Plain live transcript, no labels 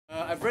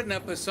I've written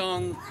up a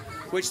song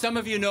which some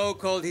of you know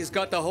called He's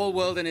Got the Whole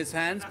World in His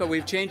Hands, but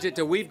we've changed it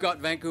to We've Got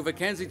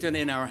Vancouver-Kensington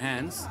in Our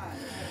Hands.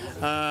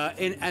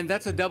 And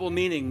that's a double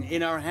meaning.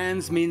 In our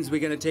hands means we're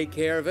going to take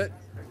care of it,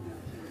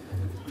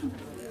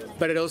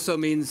 but it also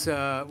means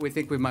we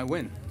think we might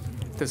win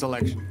this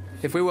election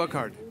if we work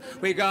hard.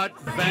 We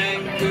got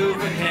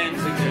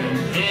Vancouver-Kensington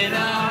in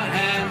our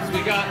hands.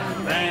 We got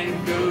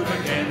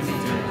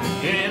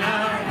Vancouver-Kensington in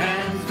our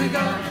hands. We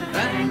got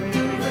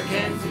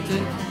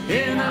Vancouver-Kensington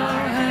in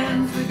our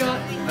hands. We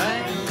got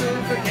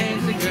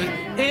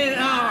Vancouver-Kensington in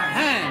our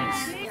hands.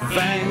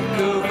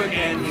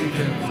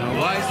 Vancouver-Kensington, so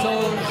why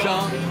so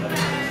Jean?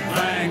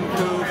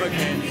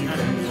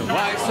 Vancouver-Kensington, so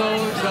why so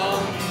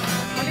Jean?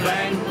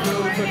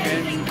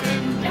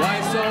 Vancouver-Kensington,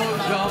 why so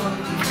Jean?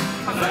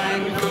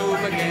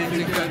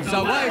 Vancouver-Kensington,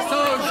 so why so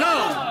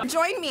Jean?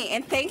 Join me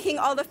in thanking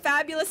all the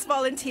fabulous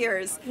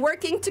volunteers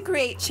working to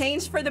create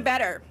change for the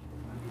better,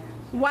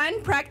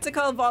 one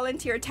practical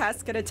volunteer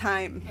task at a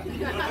time.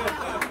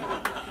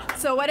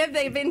 So what have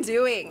they been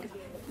doing?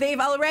 They've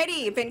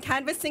already been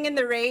canvassing in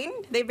the rain.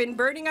 They've been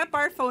burning up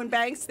our phone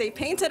banks. They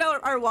painted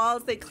our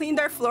walls. They cleaned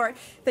our floor.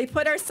 They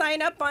put our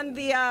sign up on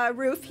the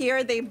roof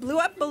here. They blew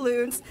up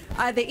balloons.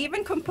 They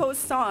even composed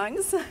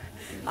songs.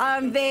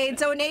 They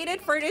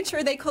donated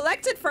furniture. They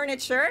collected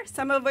furniture,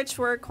 some of which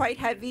were quite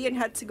heavy and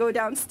had to go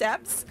down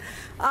steps.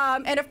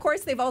 And of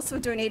course, they've also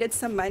donated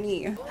some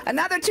money.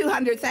 Another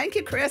 200. Thank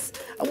you, Chris.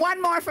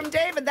 One more from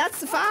David.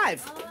 That's the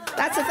 5.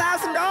 That's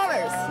 $1,000.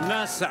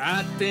 Nasa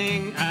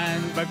ating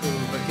ang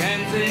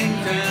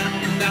Vancouver-Kensington.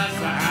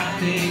 Nasa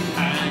ating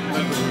ang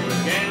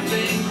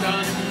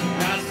Vancouver-Kensington.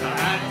 Nasa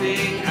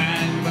ating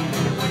ang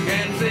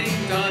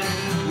Vancouver-Kensington.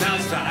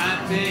 Nasa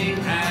ating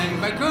ang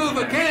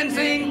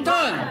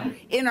Vancouver-Kensington.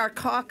 In our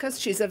caucus,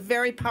 she's a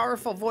very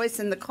powerful voice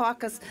in the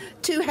caucus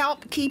to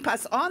help keep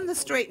us on the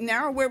straight and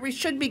narrow where we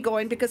should be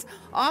going, because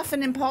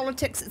often in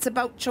politics it's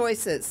about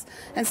choices,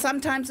 and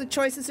sometimes the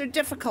choices are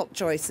difficult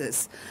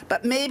choices.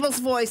 But Mabel's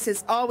voice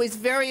is always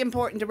very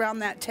important around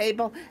that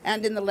table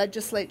and in the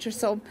legislature.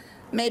 So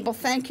Mabel,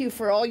 thank you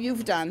for all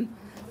you've done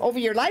over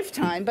your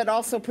lifetime, but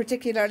also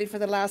particularly for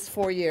the last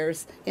 4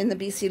 years in the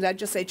BC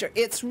legislature.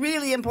 It's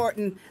really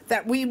important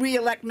that we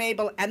re-elect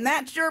Mabel, and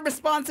that's your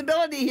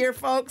responsibility here,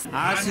 folks.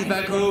 I see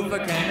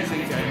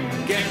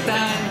Vancouver-Kensington, get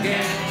down,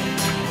 get.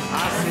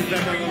 I see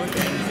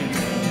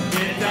Vancouver-Kensington,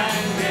 get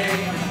down, get.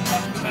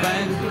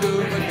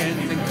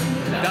 Vancouver-Kensington,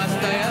 dust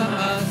I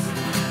must.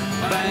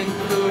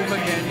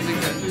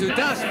 Vancouver-Kensington, to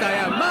dust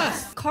I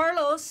must.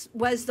 Carlos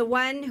was the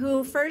one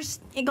who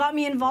first got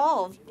me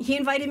involved. He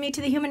invited me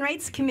to the Human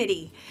Rights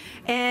Committee.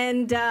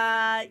 And,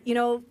 you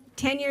know,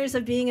 10 years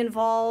of being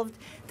involved,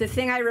 the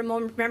thing I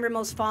remember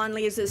most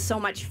fondly is it's so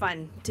much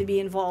fun to be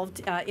involved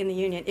in the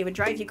union. It would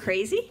drive you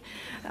crazy,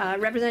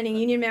 representing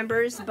union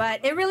members, but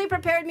it really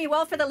prepared me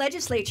well for the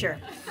legislature.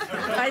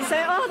 I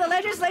say, oh, the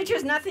legislature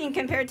is nothing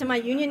compared to my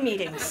union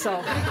meetings.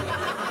 So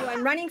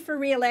I'm running for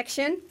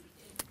re-election,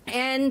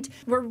 and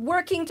we're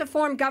working to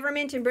form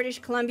government in British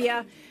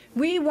Columbia.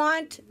 We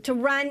want to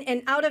run,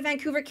 and out of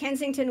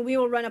Vancouver-Kensington, we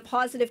will run a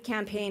positive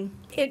campaign.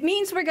 It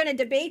means we're going to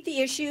debate the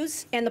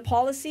issues and the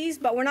policies,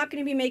 but we're not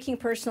going to be making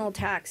personal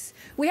attacks.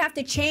 We have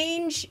to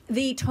change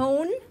the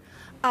tone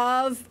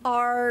of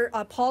our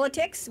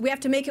politics. We have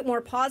to make it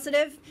more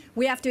positive.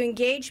 We have to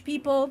engage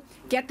people,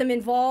 get them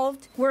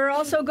involved. We're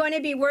also going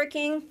to be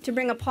working to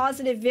bring a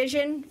positive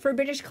vision for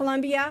British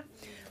Columbia,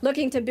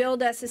 looking to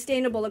build a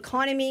sustainable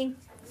economy,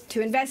 to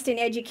invest in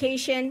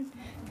education,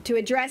 to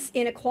address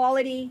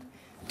inequality,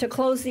 to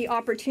close the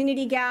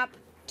opportunity gap,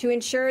 to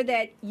ensure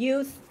that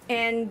youth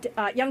and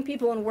young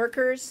people and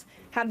workers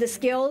have the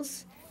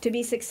skills to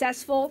be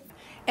successful.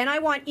 And I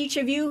want each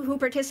of you who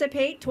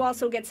participate to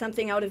also get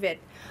something out of it.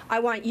 I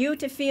want you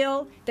to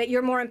feel that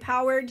you're more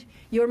empowered,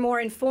 you're more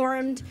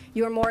informed,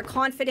 you're more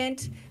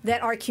confident,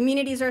 that our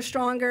communities are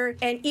stronger,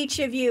 and each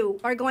of you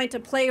are going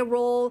to play a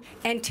role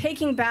in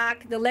taking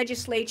back the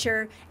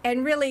legislature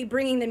and really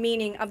bringing the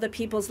meaning of the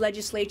People's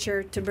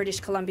Legislature to British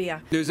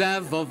Columbia. Nous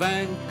avons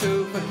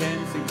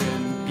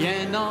Vancouver-Kensington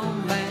bien en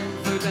main.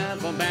 Nous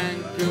avons